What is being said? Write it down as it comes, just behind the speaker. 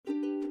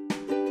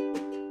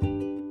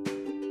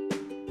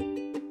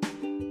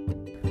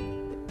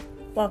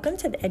Welcome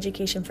to the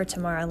Education for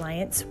Tomorrow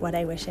Alliance, What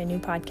I Wish I Knew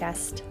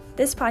podcast.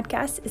 This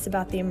podcast is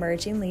about the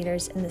emerging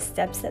leaders and the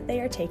steps that they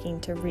are taking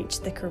to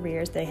reach the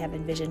careers they have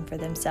envisioned for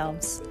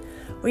themselves.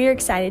 We are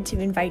excited to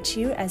invite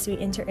you as we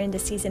enter into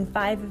season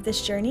 5 of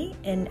this journey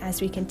and as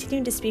we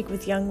continue to speak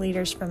with young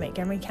leaders from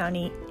Montgomery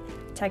County,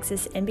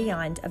 Texas, and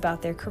beyond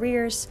about their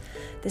careers,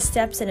 the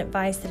steps and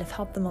advice that have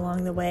helped them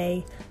along the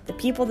way, the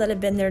people that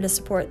have been there to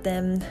support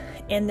them,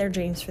 and their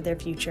dreams for their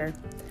future.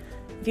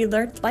 If you'd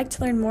like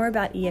to learn more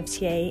about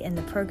EFTA and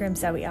the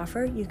programs that we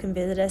offer, you can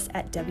visit us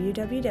at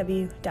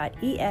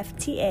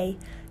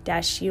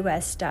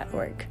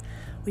www.efta-us.org.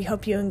 We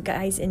hope you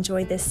guys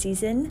enjoy this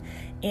season,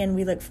 and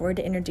we look forward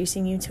to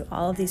introducing you to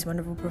all of these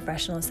wonderful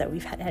professionals that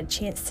we've had a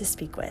chance to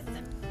speak with.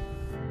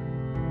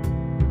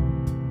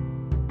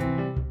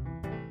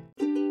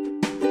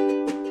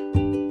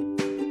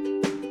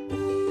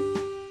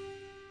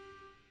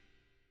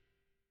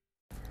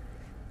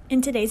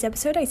 In today's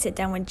episode, I sit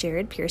down with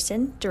Jared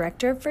Pearson,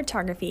 Director of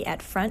Photography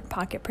at Front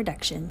Pocket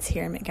Productions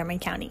here in Montgomery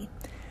County.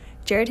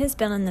 Jared has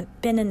been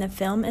in the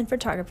film and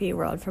photography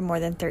world for more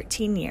than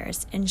 13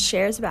 years and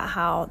shares about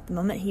how the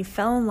moment he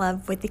fell in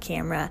love with the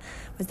camera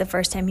was the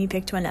first time he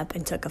picked one up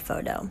and took a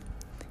photo.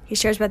 He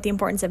shares about the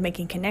importance of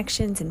making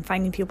connections and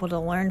finding people to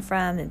learn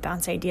from and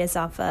bounce ideas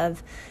off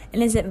of.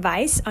 And his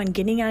advice on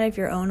getting out of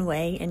your own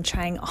way and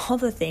trying all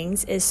the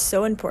things is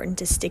so important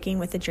to sticking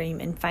with a dream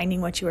and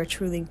finding what you are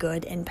truly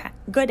good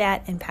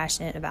at and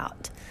passionate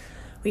about.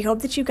 We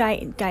hope that you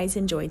guys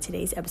enjoyed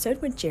today's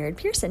episode with Jared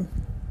Pearson.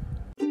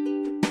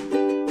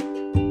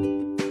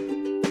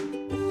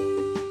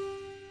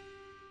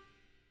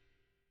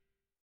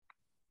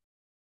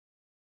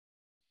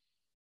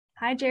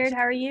 Hi, Jared.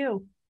 How are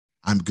you?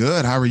 I'm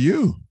good. How are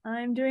you?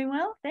 I'm doing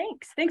well.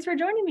 Thanks. Thanks for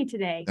joining me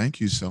today. Thank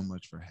you so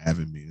much for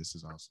having me. This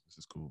is awesome. This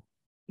is cool.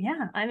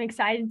 Yeah, I'm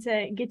excited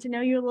to get to know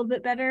you a little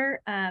bit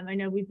better. I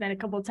know we've met a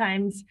couple of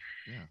times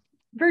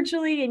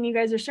virtually, and you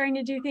guys are starting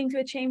to do things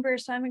with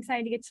Chambers. So I'm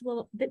excited to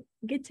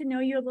get to know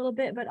you a little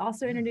bit, but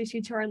also introduce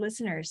you to our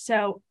listeners.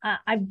 So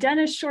I've done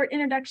a short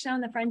introduction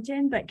on the front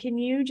end, but can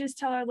you just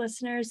tell our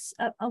listeners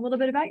a little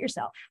bit about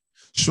yourself?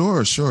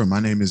 Sure. My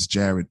name is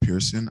Jared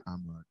Pearson.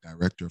 I'm a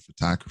director of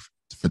photography,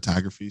 a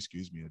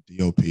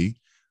DOP,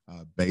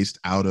 based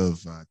out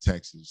of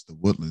Texas, the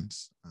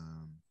Woodlands.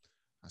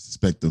 I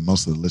suspect that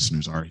most of the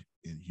listeners are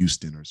in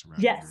Houston or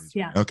surrounding areas.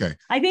 Yeah. Okay.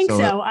 I think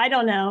so. I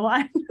don't know.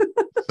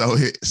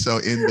 So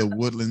in the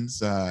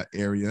Woodlands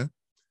area,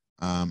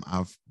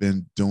 I've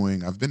been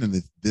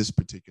in this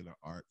particular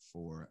art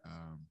for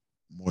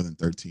more than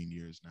 13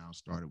 years now.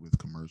 Started with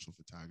commercial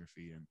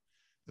photography, and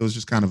it was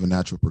just kind of a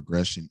natural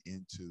progression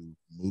into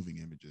moving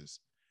images.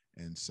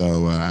 And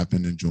so I've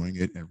been enjoying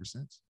it ever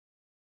since.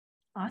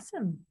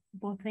 Awesome.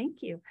 Well,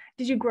 thank you.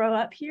 Did you grow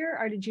up here,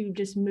 or did you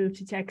just move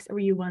to Texas? Or were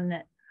you one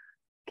that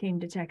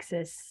came to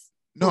Texas?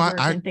 No,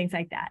 and things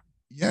like that.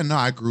 Yeah, no,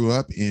 I grew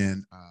up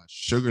in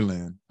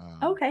Sugarland,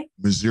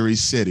 Missouri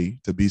City,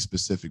 to be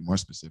more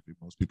specific.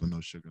 Most people know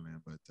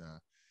Sugarland, but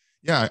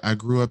I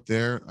grew up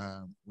there.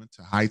 Went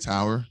to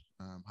Hightower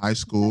High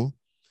School.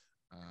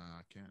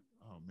 I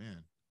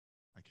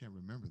can't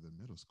remember the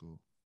middle school.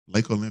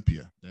 Lake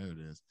Olympia. There it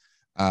is.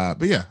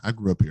 But yeah, I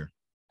grew up here.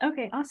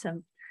 Okay,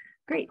 awesome.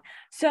 Great.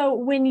 So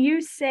when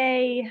you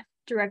say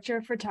director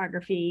of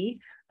photography,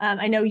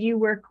 I know you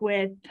work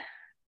with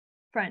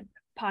Front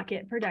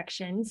Pocket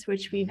Productions,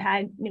 which we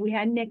had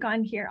Nick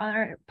on here on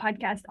our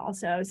podcast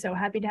also. So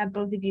happy to have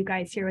both of you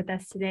guys here with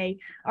us today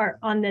or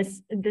on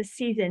this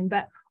season.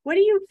 But what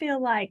do you feel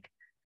like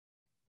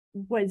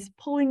was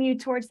pulling you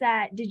towards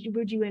that?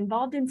 Were you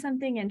involved in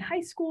something in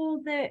high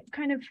school that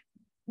kind of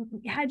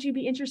had you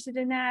be interested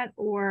in that,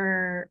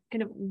 or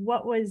kind of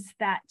what was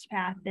that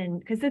path? And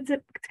because it's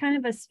kind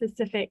of a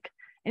specific,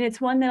 and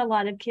it's one that a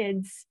lot of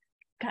kids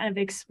kind of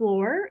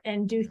explore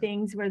and do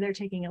things where they're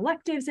taking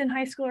electives in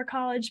high school or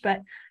college,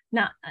 but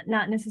not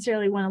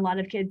necessarily when a lot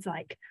of kids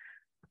like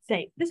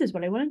say, this is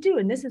what I want to do,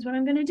 and this is what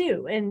I'm going to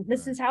do, and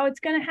this is how it's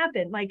going to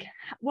happen. Like,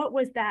 what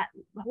was that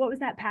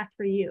path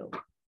for you?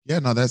 Yeah,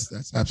 no,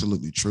 that's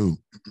absolutely true.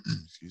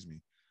 Excuse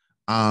me.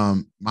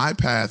 My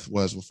path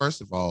was, well,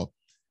 first of all,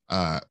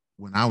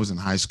 when I was in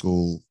high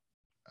school,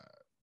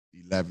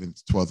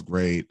 11th, 12th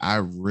grade, I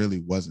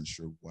really wasn't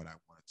sure what I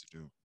wanted to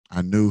do.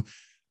 I knew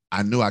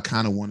I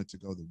kind of wanted to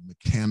go the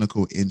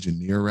mechanical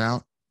engineer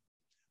route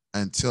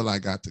until I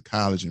got to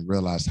college and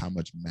realized how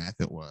much math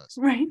it was.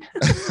 Right.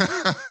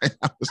 I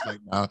was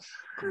like, no,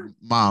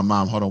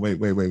 mom, hold on, wait.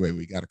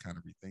 We got to kind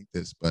of rethink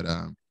this. But,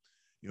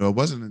 it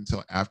wasn't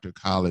until after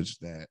college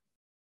that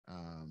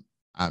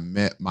I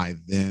met my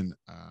then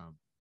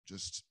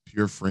just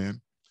pure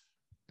friend.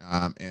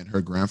 And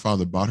her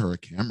grandfather bought her a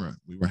camera.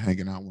 We were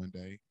hanging out one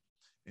day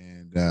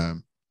and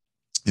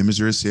in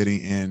Missouri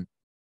City, and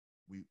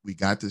we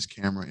got this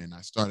camera, and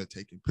I started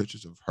taking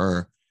pictures of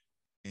her,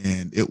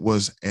 and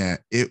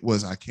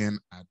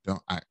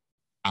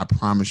I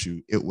promise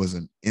you, it was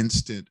an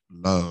instant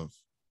love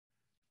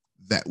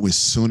that as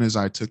soon as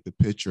I took the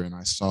picture and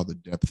I saw the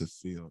depth of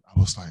field, I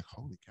was like,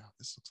 holy cow,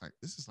 this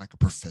is like a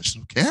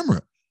professional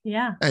camera.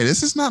 Yeah. Hey,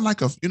 this is not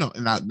like a, you know,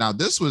 now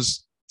this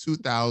was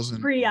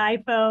 2000. Pre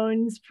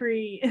iPhones,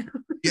 pre.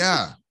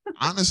 Yeah,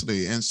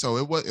 honestly. And so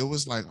it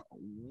was like,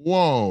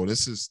 whoa,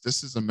 this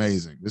is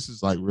amazing. This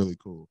is like really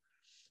cool.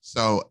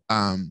 So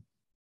I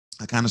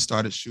kind of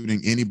started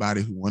shooting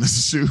anybody who wanted to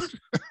shoot.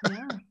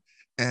 Yeah.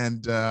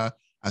 And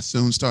I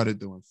soon started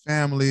doing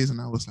families, and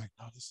I was like,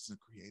 "Oh, this isn't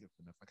creative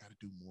enough. I got to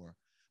do more."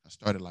 I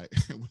started like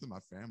with my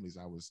families.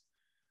 I was,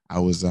 I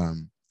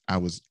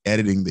was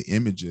editing the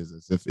images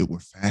as if it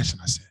were fashion.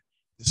 I said,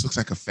 "This looks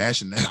like a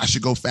fashion. I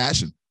should go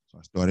fashion." So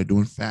I started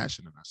doing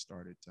fashion, and I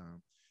started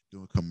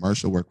doing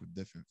commercial work with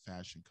different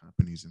fashion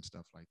companies and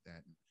stuff like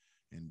that,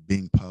 and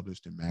being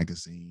published in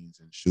magazines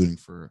and shooting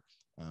for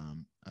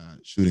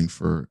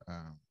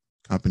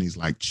companies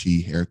like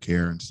Chi Hair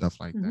Care and stuff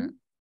like Mm-hmm.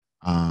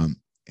 that.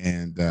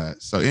 And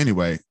so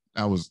anyway,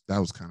 that was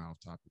kind of off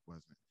topic,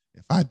 wasn't it?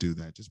 If I do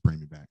that, just bring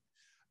me back.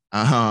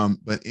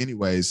 But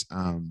anyways,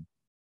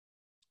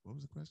 what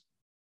was the question?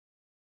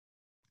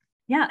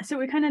 Yeah. So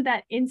we kind of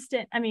that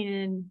instant, I mean,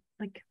 and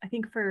like, I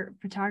think for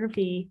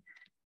photography,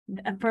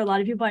 for a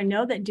lot of people I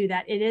know that do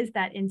that, it is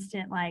that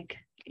instant, like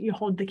you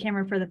hold the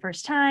camera for the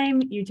first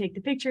time, you take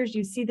the pictures,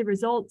 you see the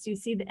results, you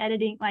see the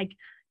editing, like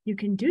you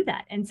can do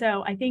that. And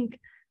so I think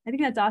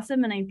that's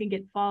awesome. And I think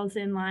it falls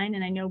in line.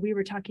 And I know we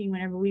were talking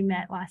whenever we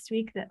met last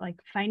week that like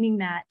finding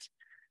that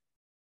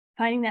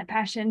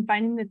passion,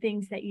 finding the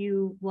things that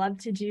you love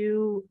to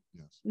do,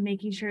 Yes.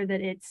 making sure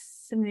that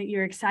it's something that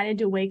you're excited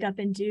to wake up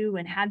and do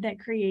and have that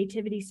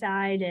creativity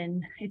side.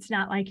 And it's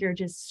not like you're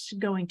just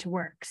going to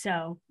work.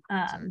 So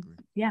Exactly.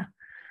 yeah.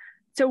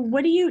 So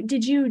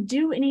did you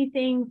do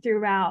anything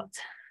throughout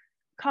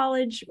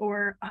college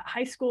or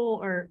high school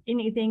or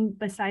anything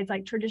besides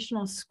like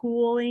traditional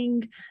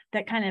schooling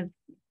that kind of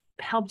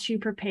helped you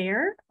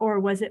prepare? Or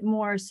was it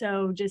more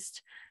so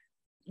just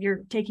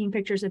you're taking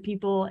pictures of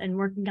people and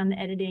working on the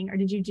editing? Or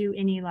did you do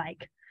any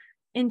like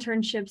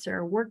internships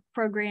or work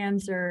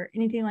programs or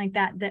anything like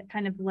that that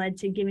kind of led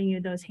to giving you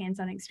those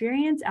hands-on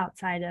experience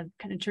outside of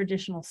kind of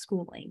traditional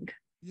schooling?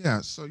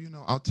 Yeah. So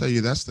I'll tell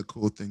you, that's the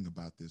cool thing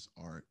about this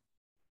art,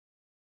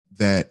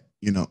 that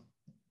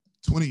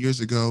 20 years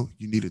ago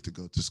you needed to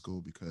go to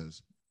school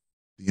because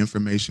the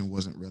information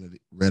wasn't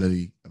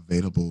readily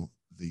available.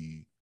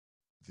 The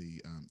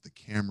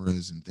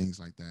cameras and things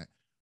like that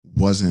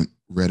wasn't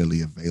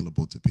readily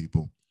available to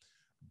people.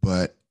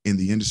 But in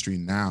the industry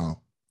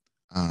now,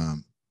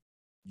 um,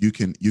 you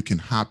can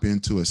hop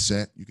into a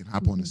set, you can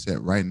hop on a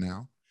set right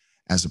now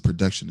as a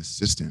production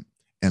assistant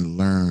and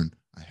learn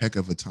a heck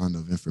of a ton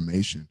of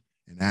information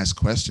and ask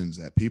questions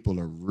that people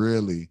are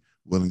really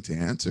willing to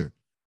answer.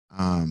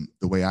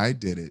 The way I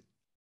did it,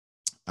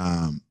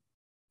 um,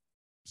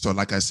 so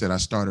like I said, I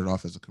started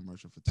off as a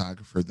commercial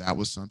photographer. That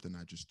was something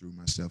I just threw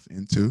myself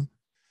into.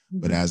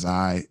 But as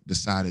I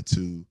decided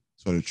to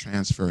sort of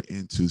transfer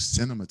into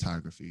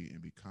cinematography and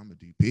become a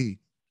DP,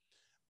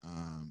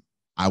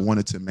 I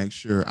wanted to make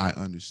sure I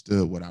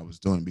understood what I was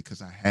doing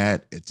because I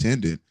had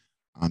attended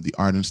the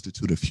Art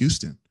Institute of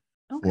Houston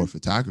for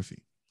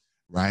photography,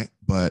 right?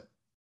 But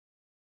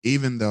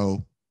even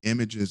though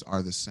images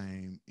are the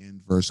same,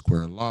 inverse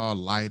square law,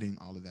 lighting,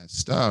 all of that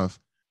stuff,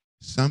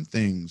 some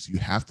things you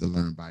have to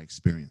learn by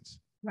experience.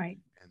 Right.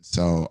 And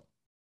so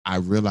I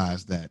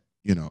realized that,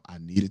 I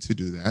needed to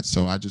do that.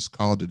 So I just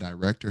called the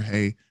director,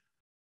 hey,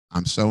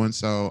 I'm so and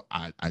so.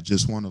 I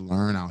just want to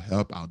learn. I'll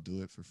help. I'll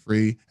do it for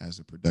free as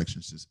a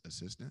production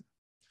assistant.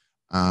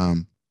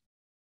 And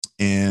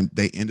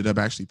they ended up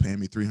actually paying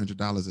me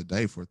 $300 a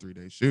day for a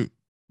 3-day shoot.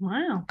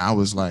 Wow. I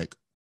was like,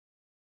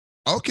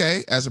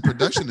 okay, as a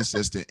production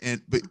assistant.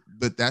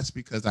 But that's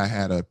because I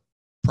had a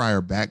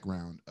prior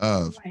background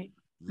of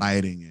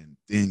lighting and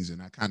things,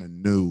 and I kind of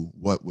knew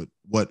what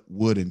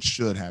would and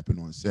should happen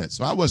on set.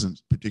 So I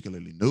wasn't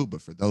particularly new,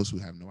 but for those who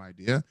have no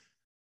idea,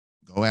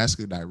 go ask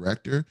a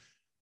director.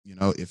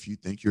 If you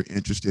think you're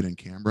interested in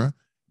camera,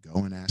 go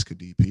and ask a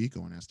DP,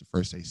 go and ask the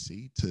first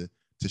AC to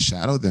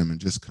shadow them and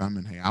just come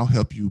and, hey, I'll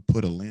help you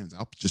put a lens.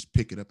 I'll just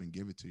pick it up and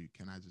give it to you.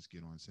 Can I just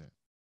get on set?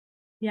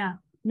 Yeah,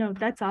 no,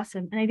 that's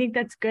awesome. And I think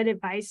that's good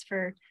advice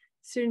for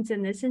students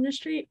in this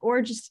industry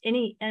or just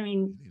you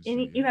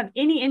have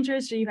any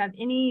interest or you have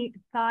any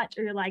thought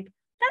or you're like,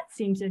 that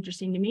seems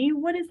interesting to me.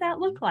 What does that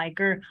look like?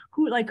 Or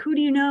who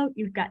do you know?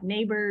 You've got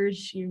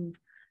neighbors,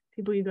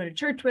 people you go to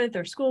church with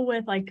or school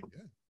with, like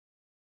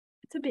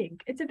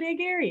it's a big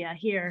area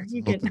here.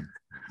 You can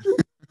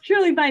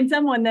surely find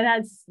someone that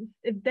has,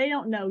 if they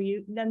don't know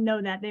you, then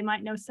know that they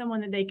might know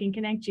someone that they can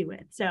connect you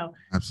with. So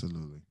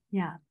absolutely.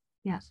 Yeah.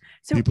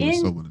 So people are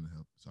so willing to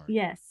help. Sorry.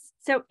 Yes.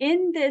 So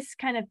in this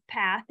kind of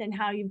path and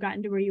how you've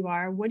gotten to where you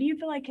are, what do you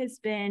feel like has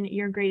been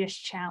your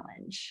greatest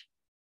challenge?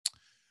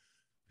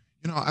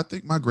 I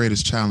think my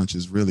greatest challenge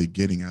is really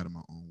getting out of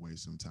my own way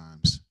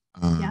sometimes.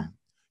 A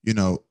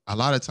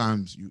lot of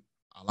times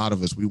a lot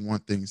of us, we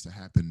want things to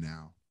happen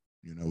now.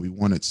 We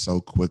want it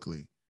so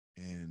quickly.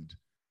 And,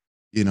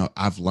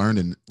 I've learned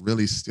and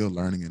really still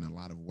learning in a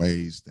lot of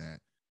ways that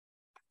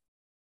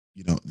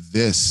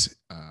this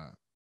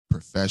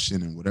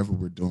profession and whatever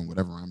we're doing,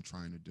 whatever I'm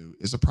trying to do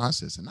is a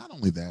process. And not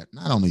only that,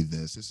 not only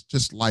this, it's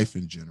just life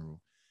in general.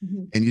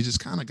 Mm-hmm. And you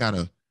just kind of got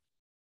to,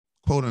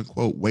 quote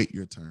unquote, wait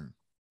your turn,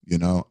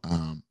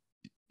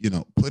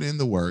 put in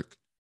the work,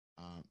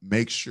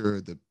 make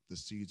sure that the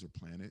seeds are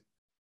planted,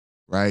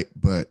 right?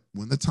 But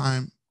when the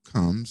time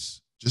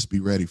comes, just be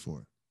ready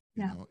for it,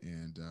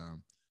 and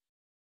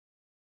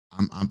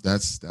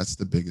that's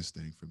the biggest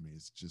thing for me.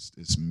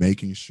 It's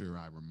making sure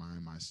I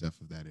remind myself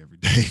of that every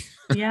day.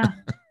 Yeah.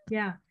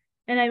 Yeah.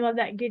 And I love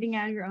that, getting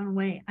out of your own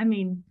way. I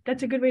mean,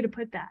 that's a good way to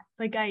put that.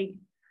 Like, I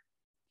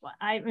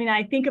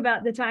think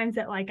about the times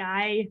that like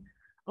I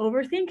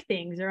overthink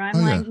things, or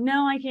I'm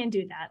no, I can't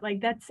do that.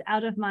 Like, that's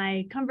out of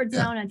my comfort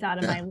zone. It's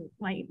out of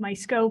my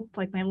scope,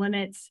 like my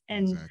limits.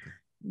 And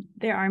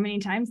there are many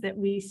times that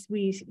we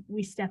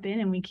step in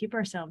and we keep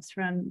ourselves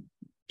from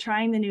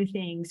trying the new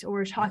things,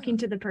 or talking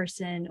to the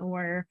person,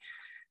 or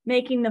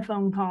making the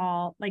phone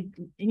call, like,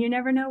 and you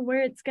never know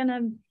where it's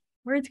gonna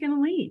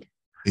lead.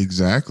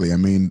 Exactly. I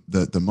mean,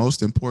 the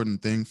most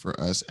important thing for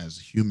us as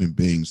human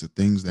beings, the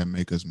things that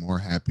make us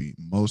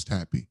most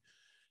happy,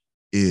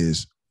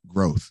 is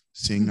growth,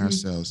 seeing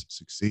ourselves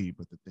succeed.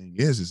 But the thing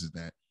is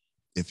that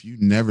if you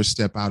never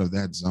step out of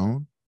that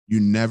zone,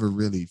 you never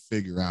really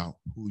figure out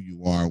who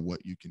you are,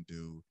 what you can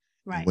do,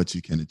 and what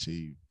you can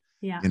achieve.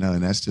 Yeah. And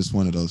that's just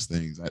one of those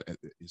things.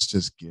 It's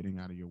just getting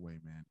out of your way,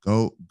 man.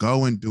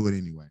 Go and do it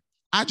anyway.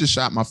 I just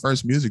shot my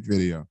first music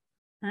video.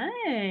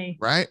 Hey.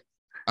 Right?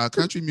 A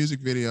country music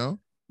video,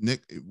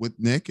 Nick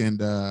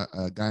and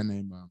a guy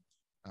named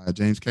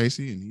James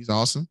Casey, and he's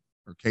awesome.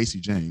 Or Casey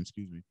James,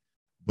 excuse me.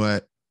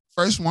 But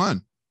first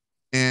one.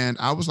 And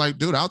I was like,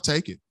 dude, I'll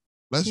take it.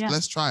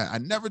 Let's try it.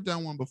 I'd never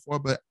done one before,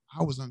 but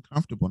I was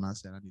uncomfortable, and I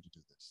said, I need to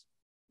do this.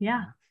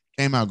 Yeah.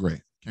 Came out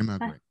great.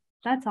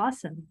 That's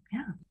awesome.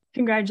 Yeah.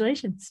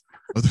 Congratulations.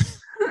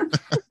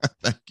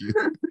 Thank you.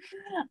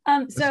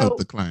 So I hope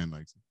the client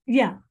likes it.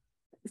 Yeah.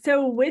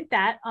 So with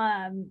that,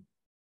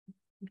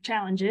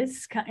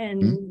 challenges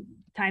and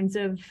times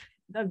of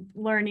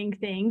learning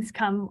things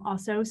come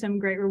also some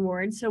great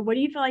rewards. So what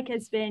do you feel like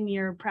has been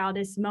your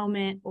proudest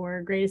moment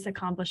or greatest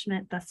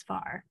accomplishment thus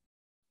far?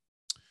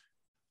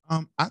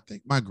 I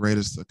think my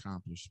greatest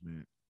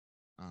accomplishment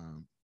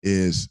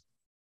is,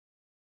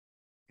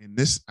 and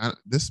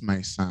this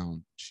may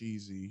sound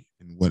cheesy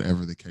and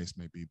whatever the case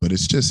may be, but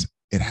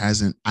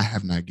I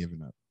have not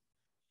given up.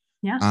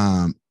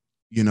 Yeah.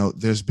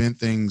 There's been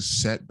things,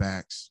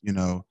 setbacks,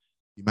 you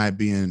might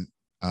be in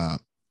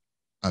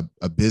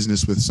a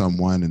business with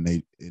someone and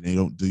they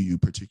don't do you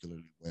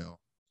particularly well.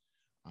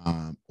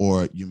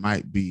 Or you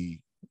might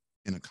be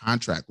in a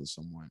contract with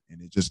someone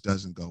and it just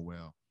doesn't go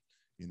well.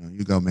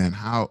 You go, man,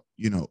 how,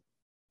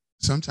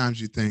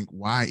 sometimes you think,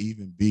 why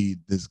even be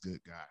this good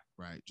guy,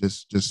 right?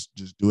 Just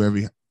do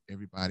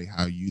everybody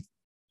how you've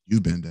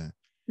been done.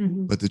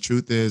 Mm-hmm. But the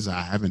truth is,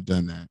 I haven't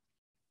done that.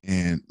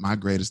 And my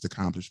greatest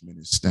accomplishment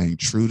is staying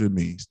true to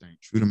me, staying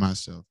true to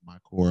myself, my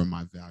core,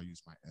 my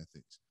values, my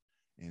ethics.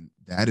 And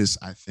that is,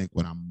 I think,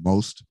 what I'm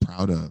most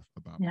proud of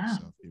about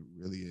myself. It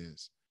really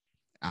is.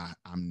 I'm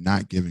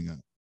not giving up.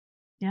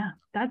 Yeah,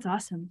 that's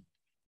awesome.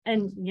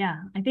 And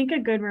I think a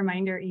good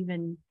reminder,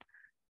 even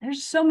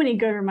there's so many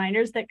good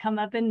reminders that come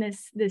up in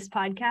this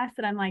podcast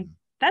that I'm like,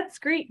 that's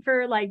great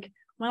for like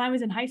when I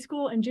was in high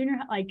school and junior,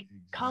 like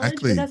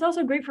college, but that's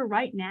also great for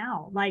right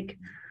now. Like,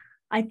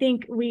 I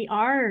think we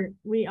are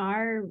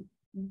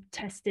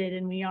tested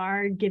and we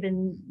are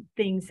given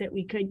things that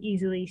we could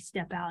easily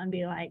step out and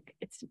be like,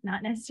 it's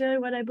not necessarily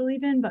what I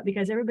believe in, but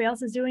because everybody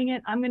else is doing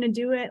it, I'm going to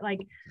do it.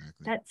 Like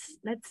I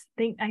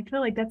feel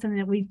like that's something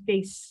that we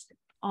face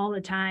all the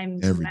time,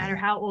 no matter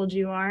how old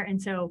you are.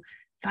 And so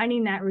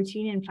finding that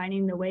routine and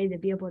finding the way to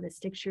be able to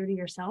stick true to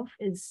yourself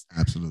is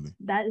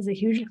that is a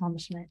huge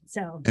accomplishment.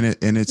 So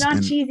it's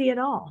not cheesy at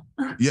all.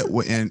 Yeah.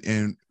 Well,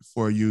 and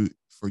for you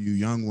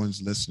young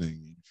ones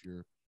listening, if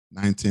you're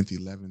 9th, 10th,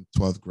 11th,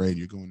 12th grade,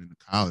 you're going into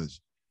college,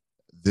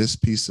 this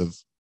piece of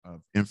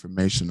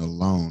information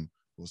alone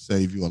will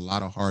save you a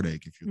lot of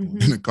heartache if you're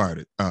going into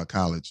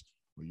college.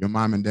 Well, your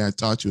mom and dad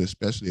taught you,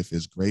 especially if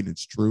it's great and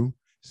it's true,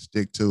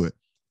 stick to it,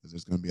 because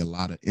there's going to be a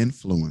lot of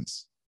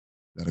influence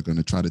that are going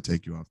to try to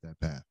take you off that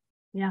path.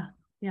 Yeah,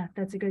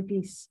 that's a good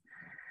piece.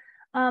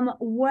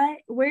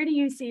 Where do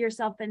you see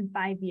yourself in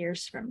 5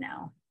 years from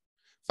now?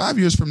 5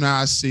 years from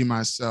now, I see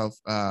myself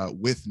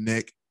with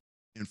Nick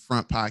in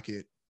Front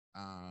Pocket,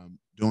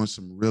 doing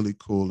some really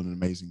cool and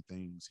amazing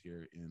things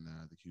here in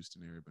the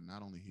Houston area, but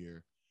not only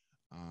here,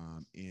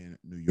 in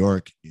New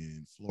York,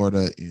 in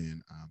Florida,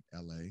 in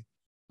LA,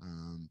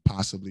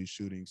 possibly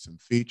shooting some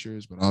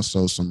features, but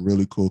also some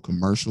really cool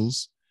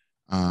commercials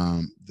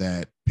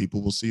that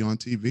people will see on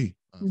TV.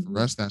 For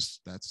us, that's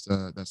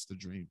the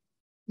dream.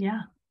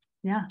 Yeah,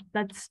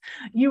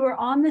 you were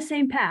on the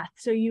same path,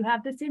 so you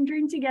have the same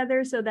dream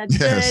together. So that's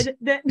good.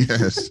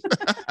 Yes.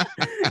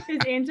 His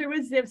answer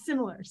was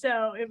similar,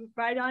 so it was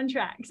right on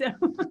track. So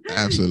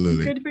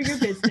absolutely good for your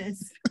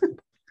business.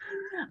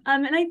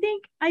 And I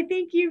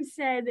think you've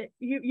said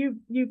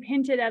you've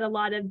hinted at a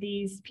lot of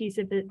these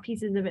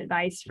pieces of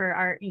advice for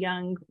our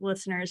young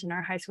listeners and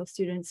our high school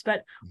students.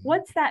 But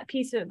what's that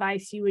piece of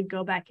advice you would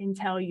go back and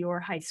tell your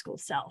high school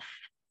self?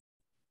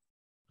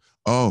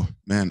 Oh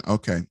man,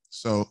 okay.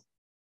 So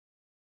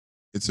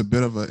it's a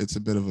bit of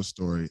a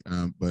story,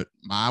 but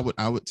I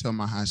would tell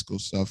my high school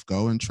self,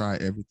 go and try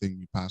everything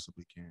you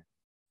possibly can.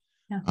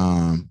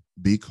 Yeah.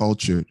 Be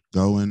cultured.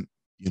 Go and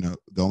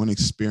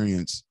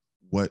experience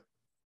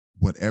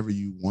whatever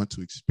you want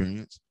to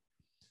experience,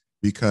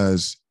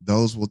 because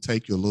those will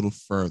take you a little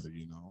further.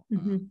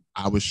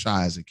 I was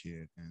shy as a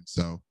kid, and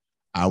so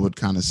I would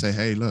kind of say,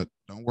 hey, look,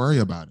 don't worry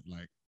about it.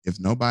 Like, if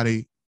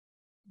nobody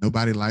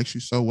likes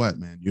you, so what,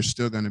 man? You're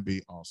still going to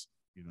be awesome.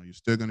 You're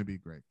still going to be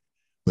great.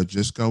 But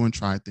just go and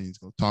try things.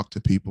 Go talk to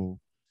people.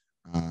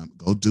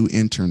 Go do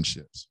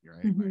internships.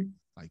 Right? Mm-hmm.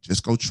 Like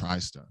just go try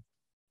stuff.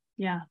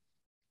 Yeah.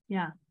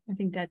 I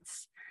think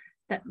that's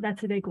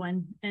a big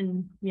one.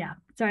 And yeah,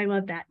 so I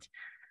love that.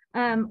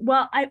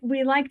 Well,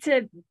 we like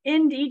to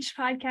end each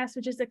podcast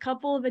with just a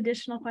couple of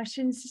additional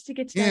questions just to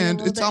get to know you a And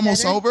little it's bit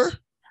almost better. over.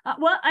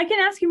 Well, I can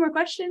ask you more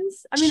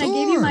questions. I mean, Sure. I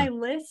gave you my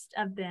list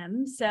of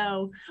them.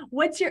 So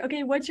what's your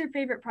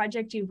favorite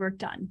project you've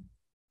worked on?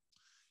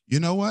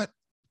 You know what?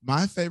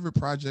 My favorite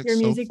project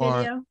so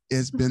far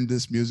has been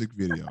this music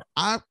video.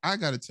 I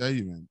got to tell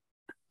you, man,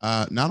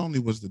 not only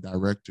was the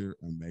director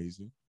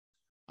amazing,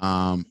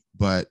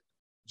 but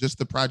just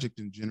the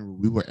project in general,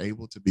 we were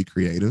able to be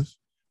creative.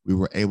 We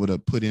were able to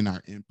put in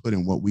our input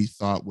in what we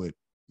thought would,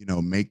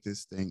 make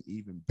this thing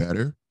even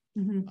better.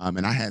 Mm-hmm.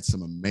 And I had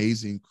some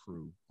amazing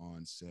crew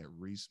on set: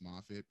 Reese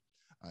Moffitt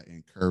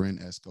and Curran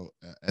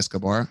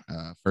Escobar,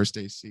 First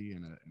AC,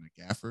 and a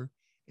gaffer.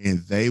 And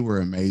they were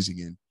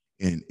amazing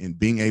in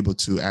being able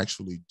to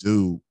actually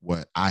do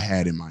what I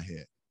had in my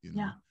head.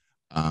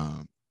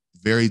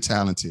 Very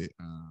talented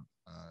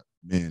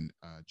men,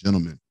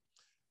 gentlemen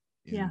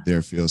in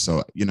their field.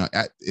 So,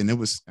 and it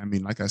was,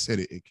 like I said,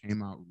 it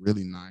came out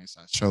really nice.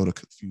 I showed a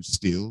few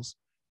stills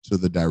to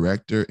the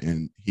director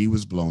and he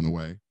was blown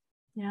away.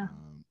 Yeah.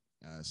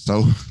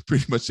 So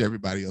pretty much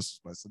everybody else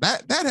was. So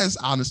that has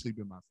honestly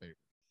been my favorite.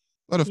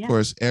 But of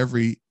course,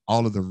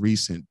 all of the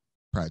recent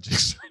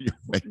projects are your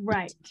favorite.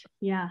 Right.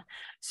 Yeah.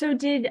 So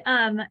did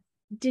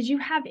you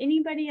have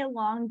anybody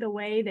along the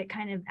way that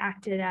kind of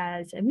acted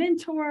as a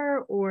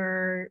mentor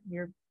or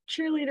your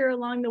cheerleader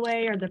along the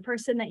way, or the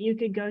person that you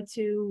could go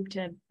to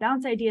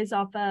bounce ideas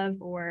off of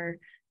or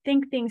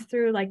think things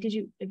through? Like,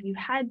 if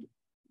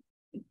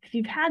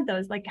you've had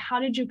those, like, how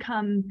did you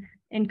come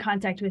in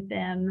contact with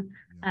them?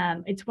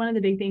 It's one of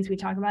the big things we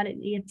talk about at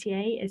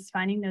EFTA is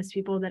finding those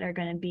people that are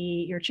going to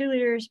be your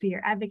cheerleaders, be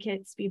your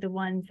advocates, be the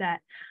ones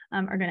that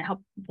are going to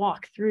help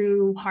walk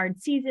through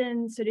hard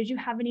seasons. So did you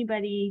have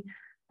anybody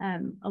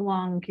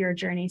along your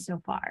journey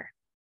so far?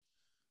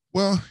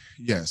 Well,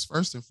 yes.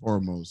 First and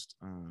foremost,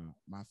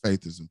 my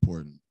faith is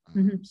important.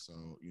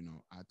 So,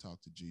 I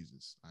talk to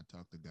Jesus. I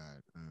talk to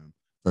God,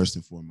 first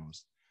and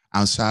foremost.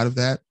 Outside of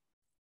that,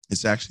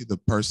 it's actually the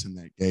person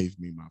that gave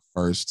me my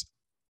first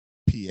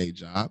PA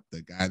job,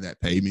 the guy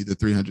that paid me the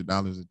 $300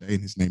 a day,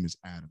 and his name is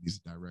Adam.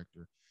 He's a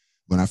director.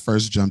 When I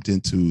first jumped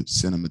into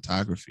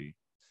cinematography,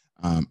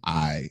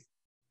 I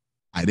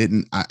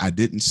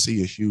didn't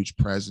see a huge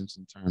presence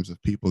in terms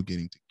of people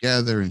getting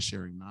together and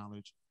sharing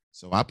knowledge.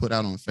 So I put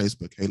out on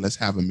Facebook, hey, let's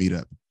have a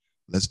meetup.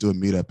 Let's do a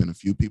meetup. And a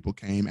few people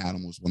came.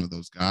 Adam was one of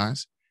those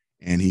guys.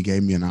 And he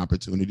gave me an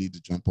opportunity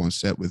to jump on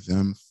set with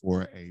them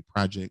for a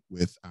project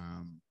with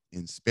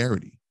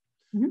Insperity,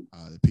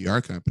 the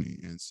PR company.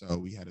 And so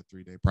we had a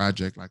 3-day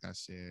project, like I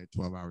said,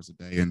 12 hours a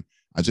day. And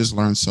I just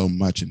learned so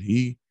much. And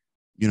he,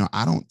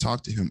 I don't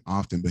talk to him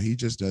often, but he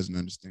just doesn't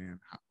understand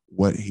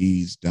what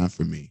he's done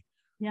for me.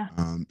 Yeah.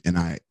 And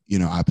I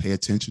pay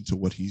attention to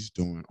what he's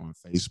doing on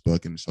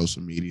Facebook and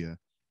social media.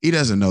 He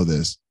doesn't know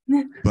this,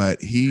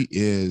 but he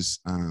was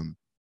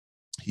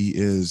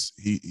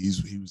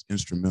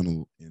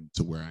instrumental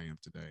into where I am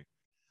today.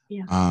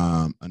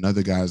 Yeah.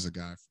 Another guy is a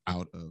guy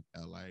out of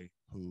LA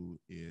who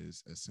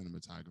is a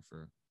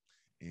cinematographer,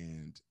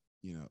 and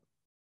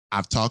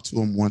I've talked to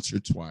him once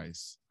or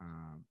twice,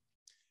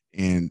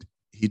 and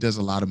he does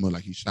a lot of more,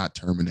 like he shot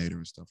Terminator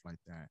and stuff like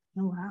that.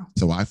 Oh wow!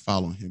 So I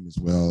follow him as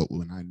well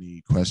when I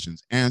need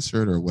questions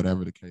answered or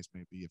whatever the case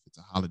may be. If it's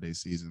a holiday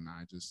season,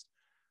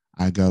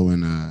 I go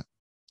and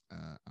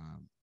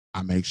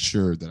I make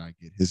sure that I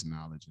get his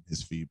knowledge and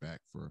his feedback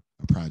for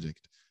a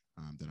project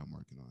that I'm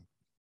working on.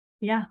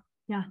 Yeah,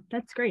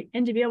 that's great.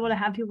 And to be able to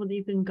have people that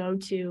you can go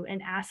to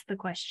and ask the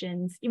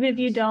questions, even if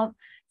you don't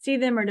see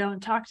them or don't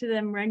talk to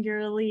them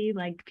regularly,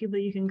 like people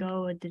you can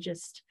go and to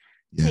just,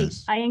 hey,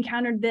 I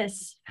encountered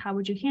this. How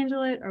would you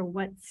handle it? Or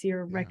what's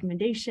your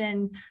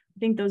recommendation? I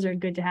think those are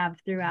good to have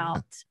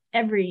throughout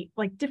every,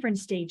 like, different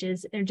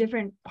stages or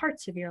different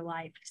parts of your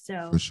life.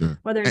 So for sure,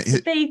 whether it's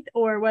the faith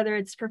or whether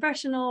it's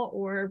professional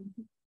or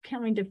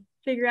coming to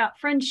figure out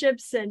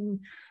friendships and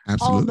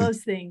all of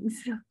those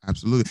things.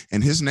 Absolutely.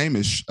 And his name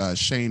is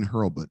Shane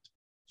Hurlbut.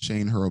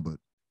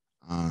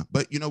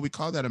 But we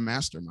call that a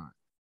mastermind,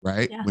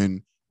 right? Yeah.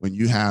 When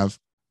you have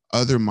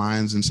other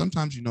minds, and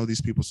sometimes you know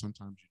these people,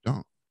 sometimes you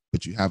don't,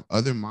 but you have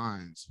other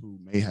minds who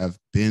may have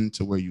been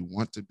to where you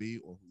want to be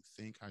or who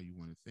think how you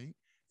want to think,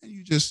 and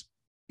you just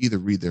either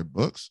read their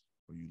books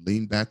or you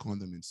lean back on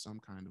them in some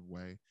kind of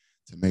way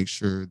to make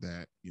sure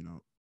that, you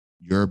know,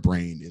 your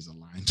brain is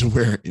aligned to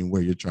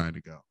where you're trying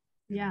to go.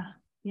 Yeah.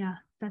 Yeah.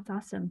 That's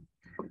awesome.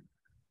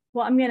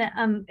 Well, I'm going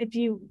to, if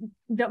you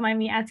don't mind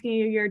me asking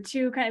you your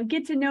two kind of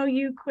get to know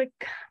you quick,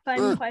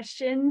 fun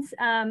questions.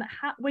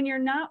 When you're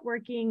not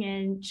working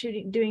and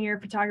shooting, doing your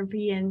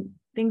photography and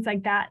things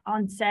like that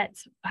on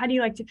sets, how do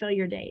you like to fill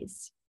your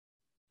days?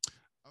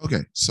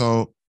 Okay.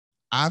 So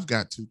I've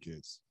got two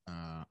kids,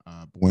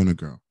 a boy and a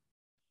girl.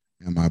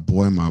 And my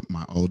boy,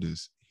 my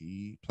oldest,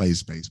 he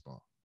plays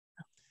baseball.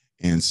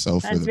 And so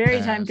that's very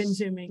time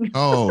consuming.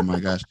 Oh my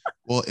gosh.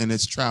 Well, and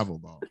it's travel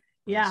ball. Right?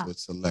 Yeah. So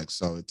it's select.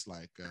 So it's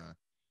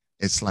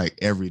like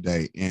every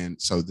day.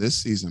 And so this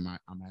season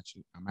I'm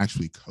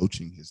actually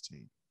coaching his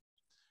team.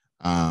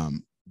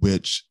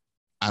 Which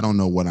I don't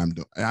know what I'm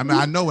doing. I mean,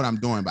 I know what I'm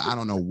doing, but I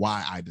don't know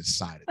why I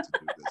decided to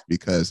do this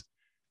because,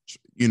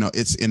 you know,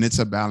 it's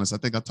a balance. I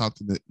think I talked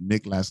to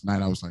Nick last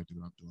night. I was like,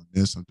 dude, I'm doing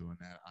this, I'm doing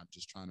that. I'm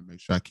just trying to make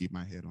sure I keep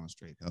my head on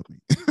straight. Help me.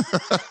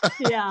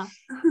 Yeah.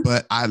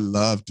 But I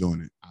love doing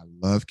it. I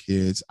love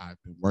kids.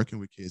 I've been working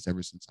with kids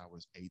ever since I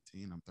was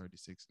 18. I'm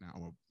 36 now.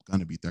 We're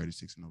going to be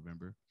 36 in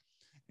November.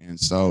 And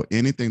so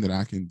anything that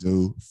I can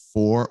do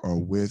for or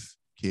with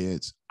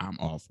kids, I'm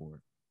all for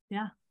it.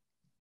 Yeah.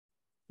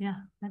 Yeah,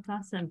 that's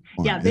awesome.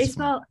 Fun. Yeah,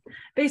 baseball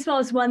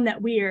is one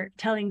that we are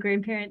telling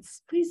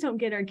grandparents, please don't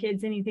get our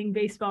kids anything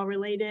baseball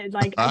related.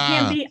 Like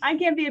I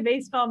can't be a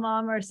baseball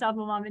mom or a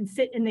softball mom and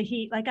sit in the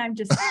heat. Like I'm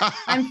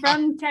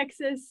from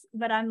Texas,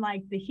 but I'm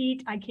like the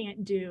heat I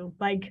can't do.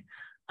 Like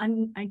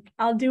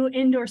I'll do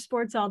indoor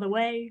sports all the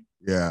way.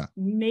 Yeah.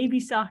 Maybe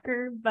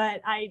soccer,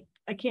 but I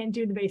can't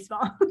do the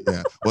baseball.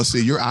 Yeah. Well,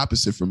 see, you're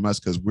opposite from us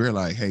because we're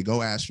like, hey,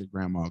 go ask your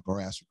grandma, go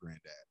ask your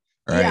granddad.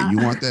 All right, yeah. You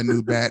want that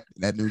new bat,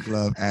 that new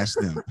glove, ask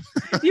them.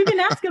 You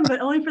can ask them,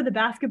 but only for the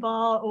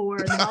basketball or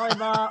the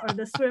volleyball or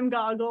the swim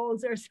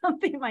goggles or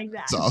something like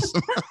that. That's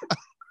awesome.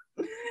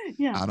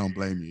 Yeah. I don't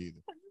blame you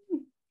either.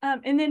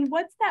 And then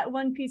what's that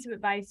one piece of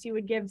advice you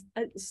would give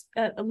a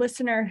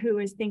listener who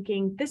is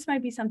thinking, this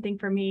might be something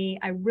for me.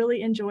 I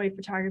really enjoy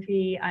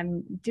photography.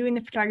 I'm doing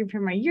the photography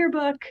for my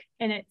yearbook,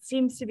 and it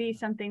seems to be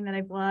something that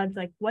I've loved.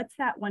 Like, what's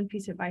that one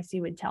piece of advice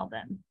you would tell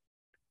them?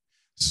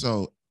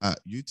 So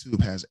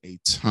YouTube has a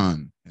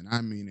ton, and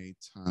I mean a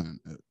ton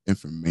of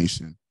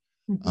information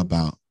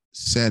about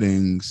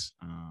settings,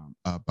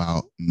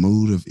 about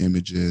mood of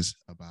images,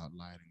 about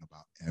lighting,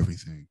 about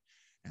everything.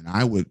 And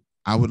I would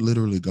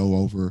literally go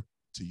over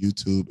to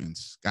YouTube and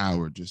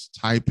scour, just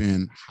type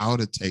in how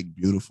to take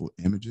beautiful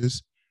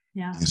images,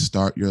 and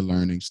start your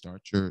learning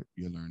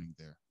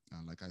there.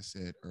 Like I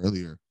said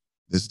earlier,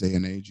 this day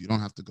and age, you don't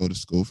have to go to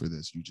school for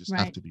this. You just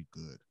have to be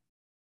good.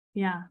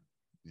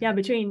 Yeah,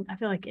 between I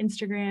feel like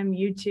Instagram,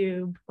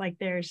 YouTube, like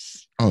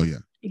there's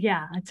a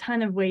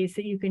ton of ways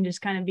that you can just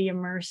kind of be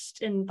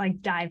immersed and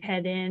like dive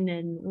head in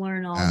and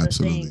learn all the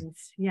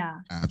things. Yeah,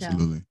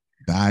 absolutely.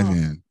 Dive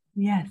in.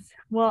 Yes.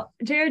 Well,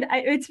 Jared,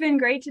 it's been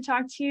great to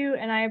talk to you,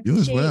 and I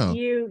appreciate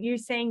you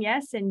saying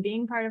yes and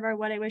being part of our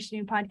What I Wish I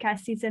Knew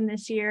podcast season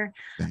this year.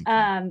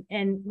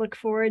 And look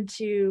forward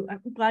to. I'm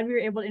glad we were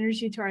able to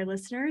introduce you to our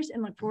listeners,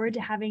 and look forward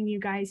to having you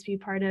guys be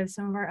part of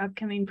some of our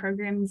upcoming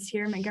programs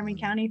here in Montgomery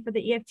County for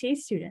the EFTA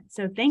students.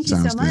 So thank you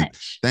so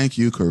much. Thank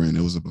you, Corinne.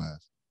 It was a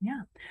blast.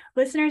 Yeah.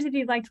 Listeners, if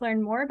you'd like to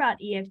learn more about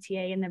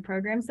EFTA and the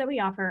programs that we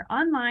offer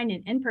online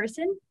and in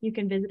person, you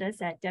can visit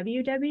us at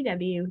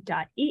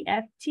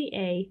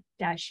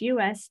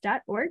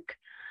www.efta-us.org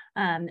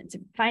to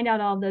find out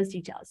all of those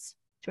details.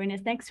 Join us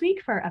next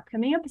week for our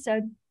upcoming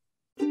episode.